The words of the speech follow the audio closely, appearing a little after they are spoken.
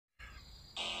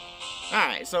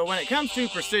Alright, so when it comes to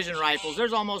precision rifles,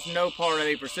 there's almost no part of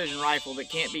a precision rifle that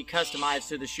can't be customized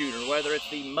to the shooter, whether it's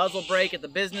the muzzle brake at the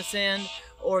business end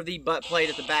or the butt plate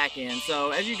at the back end.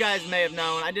 So as you guys may have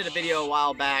known, I did a video a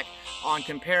while back on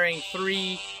comparing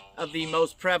 3 of the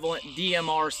most prevalent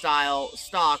DMR style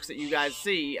stocks that you guys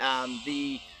see.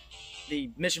 The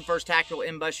Mission First Tactical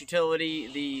M-Bus Utility,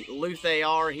 the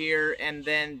Luth-AR here, and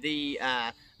then the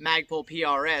Magpul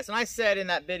PRS. And I said in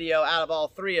that video, out of all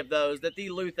 3 of those, that the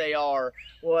Luth-AR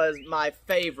was my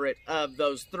favorite of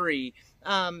those 3.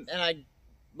 And I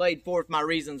laid forth my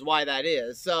reasons why that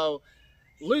is. So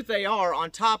Luth-AR,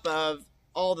 on top of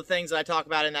all the things that I talk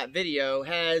about in that video,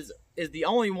 is the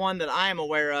only one that I am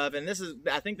aware of, and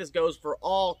I think this goes for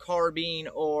all carbine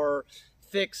or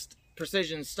fixed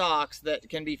precision stocks that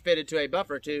can be fitted to a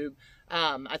buffer tube.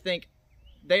 I think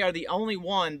they are the only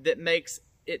one that makes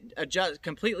it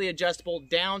completely adjustable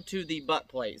down to the butt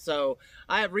plate. So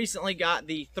I have recently got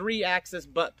the 3-axis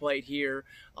butt plate here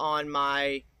on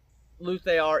my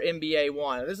Luth-AR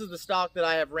MBA1. This is the stock that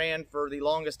I have ran for the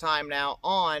longest time now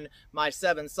on my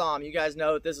 7 SAUM. You guys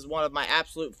know that this is one of my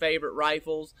absolute favorite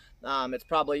rifles. It's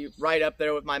probably right up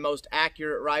there with my most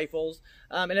accurate rifles.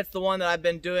 And it's the one that I've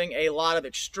been doing a lot of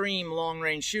extreme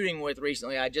long-range shooting with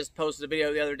recently. I just posted a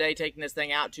video the other day taking this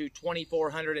thing out to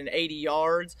 2,480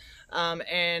 yards.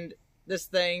 And this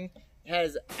thing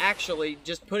has actually,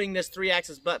 just putting this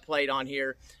 3-axis butt plate on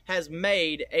here has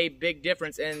made a big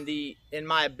difference in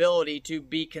my ability to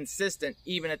be consistent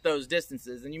even at those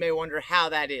distances. And you may wonder how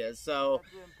that is. So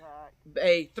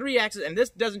a 3-axis, and this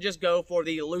doesn't just go for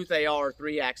the Luth-AR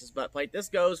 3-axis butt plate. This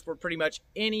goes for pretty much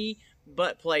any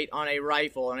butt plate on a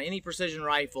rifle, on any precision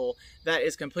rifle that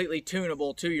is completely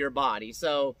tunable to your body.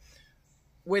 So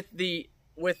with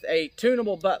a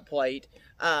tunable butt plate,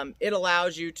 it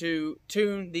allows you to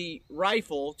tune the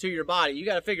rifle to your body. You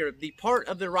got to figure the part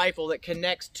of the rifle that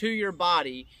connects to your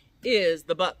body is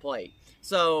the butt plate.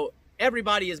 So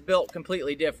everybody is built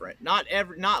completely different.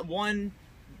 Not one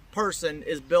person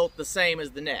is built the same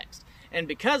as the next. And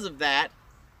because of that,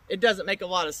 it doesn't make a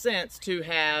lot of sense to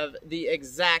have the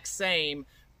exact same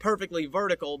perfectly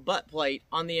vertical butt plate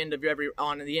on the end of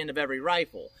every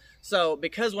rifle. So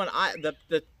because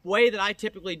the way that I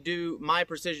typically do my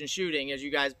precision shooting, as you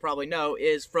guys probably know,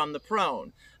 is from the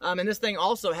prone. And this thing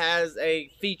also has a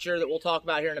feature that we'll talk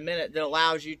about here in a minute that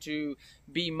allows you to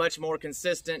be much more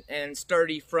consistent and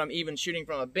sturdy from even shooting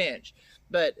from a bench.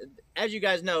 But as you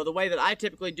guys know, the way that I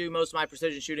typically do most of my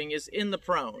precision shooting is in the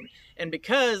prone. And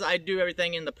because I do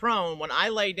everything in the prone, when I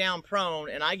lay down prone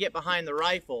and I get behind the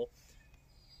rifle,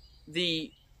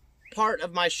 the part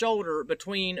of my shoulder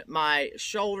between my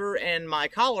shoulder and my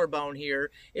collarbone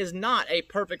here is not a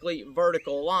perfectly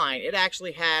vertical line. It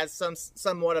actually has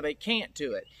somewhat of a cant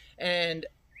to it. And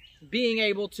being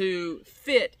able to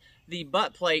fit the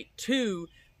butt plate to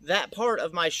that part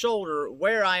of my shoulder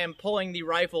where I am pulling the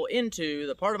rifle into,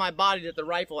 the part of my body that the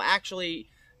rifle actually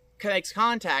makes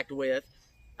contact with,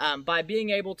 by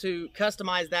being able to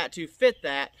customize that to fit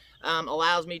that,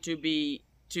 allows me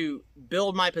to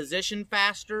build my position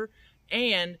faster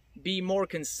and be more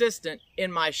consistent in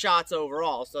my shots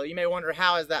overall. So you may wonder,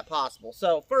 how is that possible?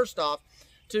 So first off,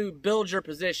 to build your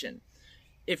position.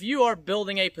 If you are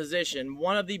building a position,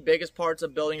 one of the biggest parts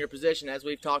of building your position, as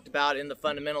we've talked about in the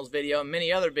fundamentals video and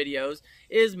many other videos,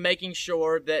 is making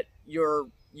sure that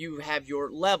you have your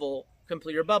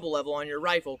bubble level on your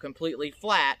rifle completely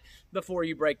flat before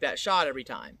you break that shot every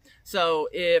time. So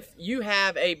if you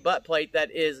have a butt plate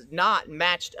that is not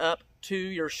matched up to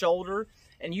your shoulder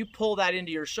and you pull that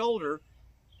into your shoulder,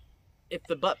 if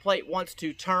the butt plate wants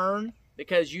to turn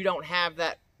because you don't have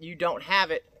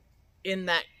it in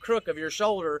that crook of your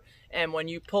shoulder, and when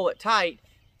you pull it tight,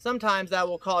 sometimes that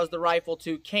will cause the rifle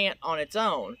to cant on its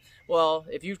own. Well,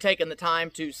 if you've taken the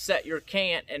time to set your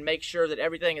cant and make sure that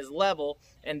everything is level,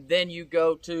 and then you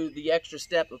go to the extra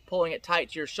step of pulling it tight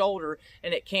to your shoulder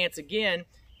and it cants again,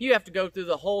 you have to go through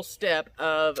the whole step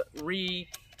of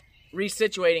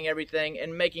resituating everything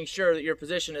and making sure that your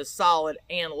position is solid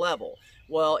and level.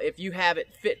 Well, if you have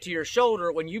it fit to your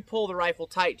shoulder, when you pull the rifle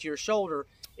tight to your shoulder,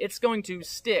 it's going to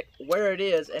stick where it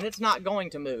is and it's not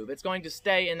going to move. It's going to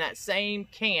stay in that same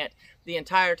cant the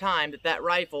entire time that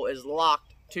rifle is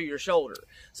locked to your shoulder.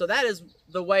 So that is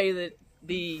the way that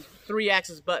the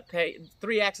 3-axis butt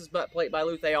plate by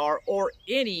Luth-AR, or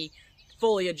any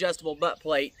fully adjustable butt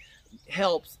plate,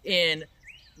 helps in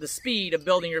the speed of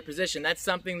building your position. That's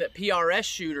something that PRS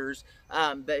shooters,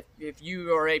 that if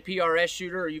you are a PRS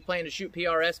shooter or you plan to shoot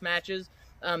PRS matches,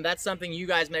 that's something you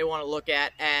guys may want to look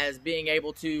at, as being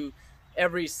able to,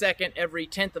 every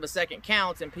 10th of a second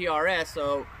counts in PRS.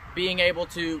 So being able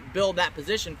to build that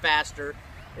position faster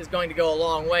is going to go a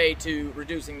long way to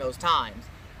reducing those times.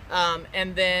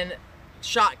 And then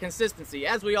shot consistency.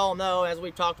 As we all know, as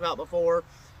we've talked about before,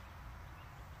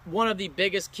 one of the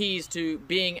biggest keys to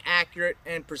being accurate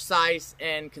and precise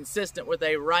and consistent with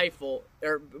a rifle,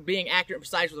 or being accurate and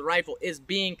precise with a rifle, is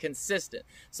being consistent.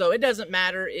 So it doesn't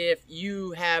matter if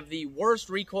you have the worst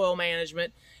recoil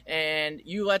management and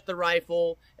you let the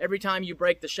rifle, every time you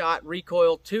break the shot,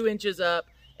 recoil 2 inches up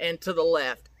and to the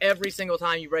left every single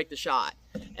time you break the shot.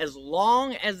 As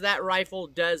long as that rifle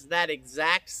does that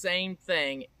exact same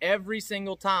thing every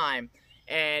single time,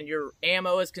 and your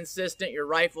ammo is consistent, your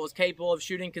rifle is capable of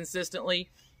shooting consistently,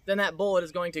 then that bullet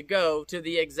is going to go to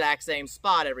the exact same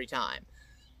spot every time.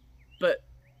 But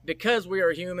because we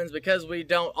are humans, because we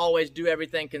don't always do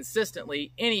everything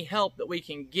consistently, any help that we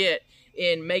can get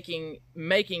in making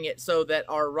it so that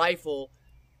our rifle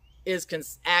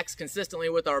acts consistently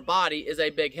with our body is a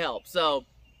big help. So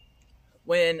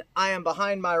when I am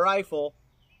behind my rifle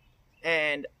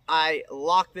and I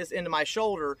lock this into my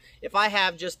shoulder, if I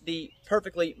have just the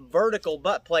perfectly vertical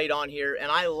butt plate on here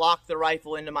and I lock the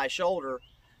rifle into my shoulder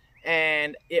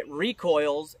and it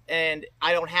recoils and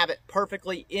I don't have it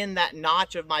perfectly in that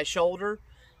notch of my shoulder,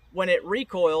 when it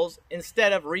recoils,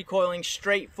 instead of recoiling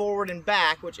straight forward and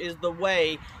back, which is the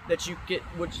way that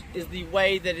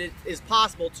it is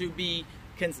possible to be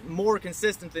more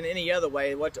consistent than any other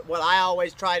way. What I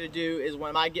always try to do is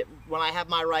when I have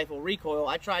my rifle recoil,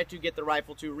 I try to get the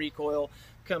rifle to recoil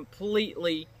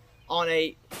completely on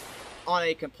a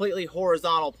completely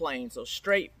horizontal plane, so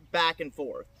straight back and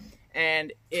forth.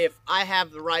 And if I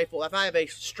have a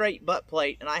straight butt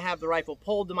plate and I have the rifle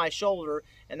pulled to my shoulder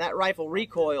and that rifle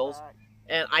recoils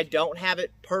and I don't have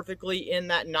it perfectly in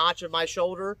that notch of my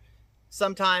shoulder,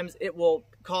 sometimes it will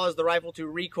cause the rifle to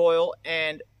recoil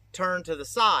and turn to the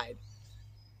side.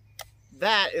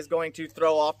 That is going to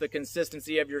throw off the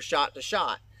consistency of your shot to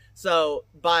shot. So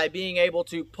by being able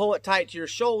to pull it tight to your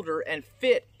shoulder and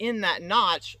fit in that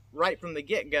notch right from the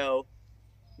get-go,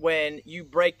 when you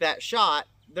break that shot,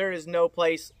 there is no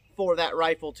place for that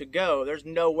rifle to go. There's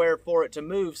nowhere for it to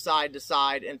move side to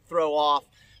side and throw off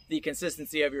the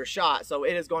consistency of your shot. So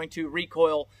it is going to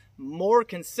recoil more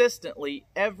consistently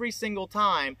every single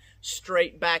time,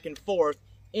 straight back and forth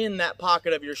in that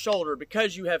pocket of your shoulder,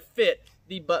 because you have fit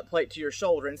the butt plate to your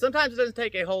shoulder. And sometimes it doesn't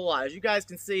take a whole lot. As you guys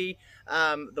can see,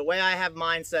 the way I have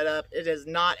mine set up, it is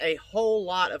not a whole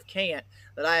lot of cant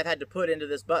that I have had to put into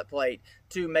this butt plate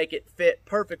to make it fit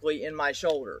perfectly in my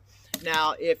shoulder.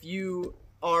 Now, if you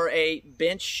are a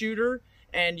bench shooter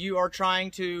and you're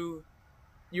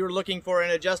looking for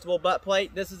an adjustable butt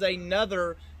plate, this is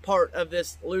another part of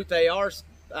this Luth-AR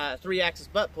 3-axis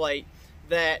butt plate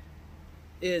that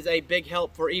is a big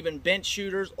help for even bench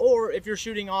shooters, or if you're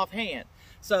shooting offhand.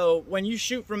 So when you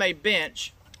shoot from a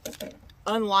bench,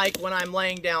 unlike when I'm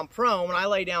laying down prone, when I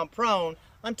lay down prone,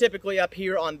 I'm typically up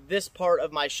here on this part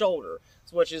of my shoulder,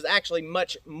 which is actually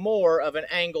much more of an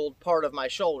angled part of my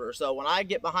shoulder. So when I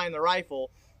get behind the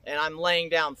rifle and I'm laying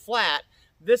down flat,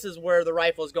 this is where the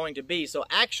rifle is going to be. So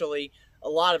actually, a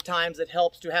lot of times it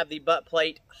helps to have the butt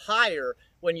plate higher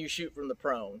when you shoot from the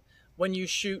prone. When you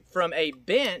shoot from a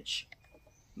bench,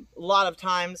 a lot of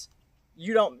times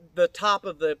the top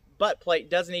of the butt plate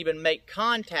doesn't even make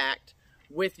contact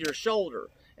with your shoulder.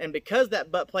 And because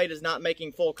that butt plate is not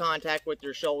making full contact with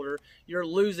your shoulder, you're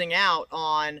losing out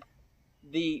on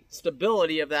the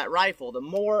stability of that rifle. The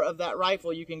more of that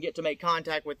rifle you can get to make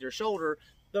contact with your shoulder,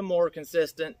 the more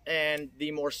consistent and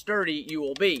the more sturdy you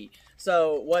will be.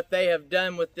 So what they have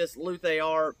done with this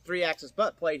Luth-AR 3-axis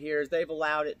butt plate here is they've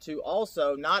allowed it to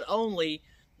also, not only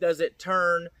does it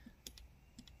turn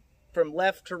from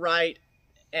left to right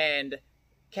and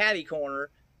catty corner,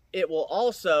 it will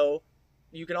also,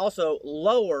 you can also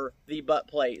lower the butt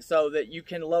plate so that you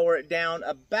can lower it down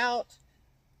about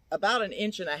 1.5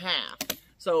 inches.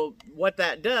 So what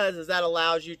that does is that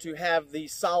allows you to have the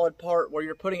solid part where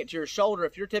you're putting it to your shoulder.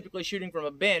 If you're typically shooting from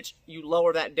a bench, you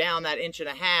lower that down that 1.5 inches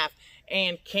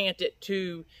and cant it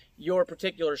to your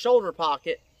particular shoulder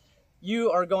pocket. You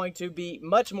are going to be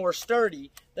much more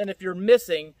sturdy than if you're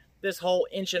missing this whole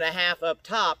 1.5 inches up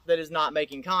top that is not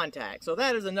making contact. So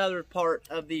that is another part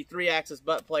of the 3-axis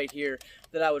butt plate here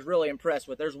that I was really impressed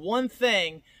with. There's one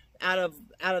thing out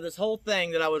of this whole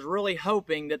thing that I was really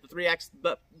hoping that the 3-axis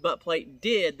butt plate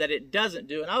did that it doesn't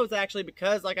do. And I was actually,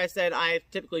 because like I said, I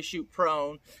typically shoot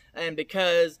prone, and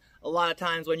because a lot of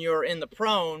times when you're in the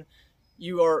prone,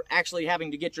 you are actually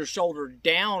having to get your shoulder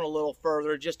down a little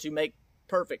further just to make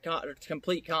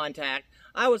complete contact.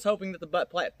 I was hoping that the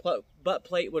butt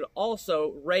plate would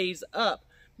also raise up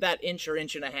that inch or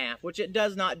inch and a half, which it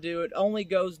does not do. It only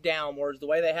goes downwards. The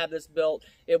way they have this built,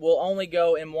 it will only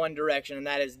go in one direction, and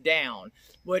that is down,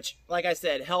 which, like I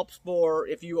said, helps for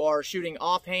if you are shooting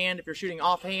offhand. If you're shooting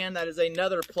offhand, that is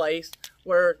another place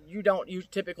where you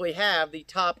typically have the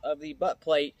top of the butt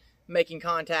plate making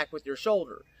contact with your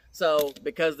shoulder. So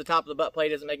because the top of the butt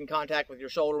plate isn't making contact with your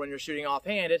shoulder when you're shooting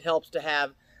offhand, it helps to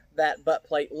have that butt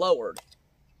plate lowered.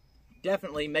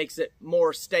 Definitely makes it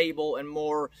more stable and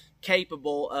more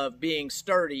capable of being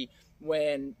sturdy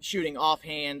when shooting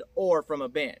offhand or from a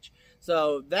bench.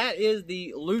 So that is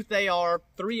the Luth-AR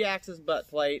 3-axis butt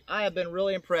plate. I have been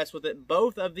really impressed with it.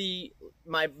 Both of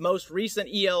my most recent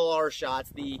ELR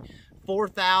shots, the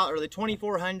 4,000 or the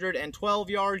 2,412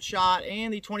 yard shot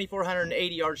and the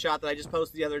 2,480 yard shot that I just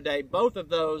posted the other day, both of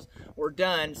those were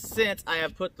done since I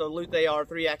have put the Luth-AR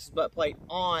 3-axis butt plate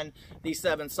on the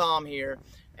 7 SAUM here,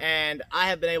 and I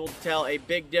have been able to tell a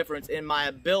big difference in my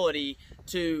ability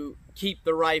to keep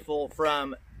the rifle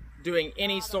from doing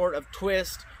any sort of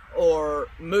twist or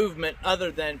movement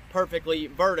other than perfectly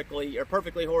vertically or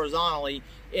perfectly horizontally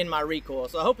in my recoil.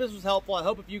 So I hope this was helpful. I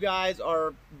hope if you guys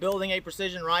are building a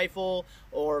precision rifle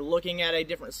or looking at a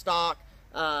different stock,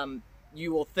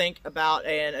 you will think about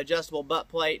an adjustable butt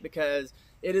plate, because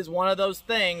it is one of those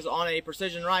things on a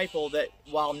precision rifle that,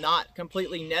 while not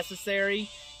completely necessary,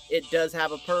 it does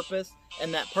have a purpose,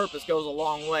 and that purpose goes a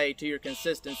long way to your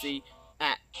consistency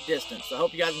at distance. So I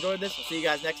hope you guys enjoyed this. I'll see you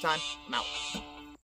guys next time. I'm out.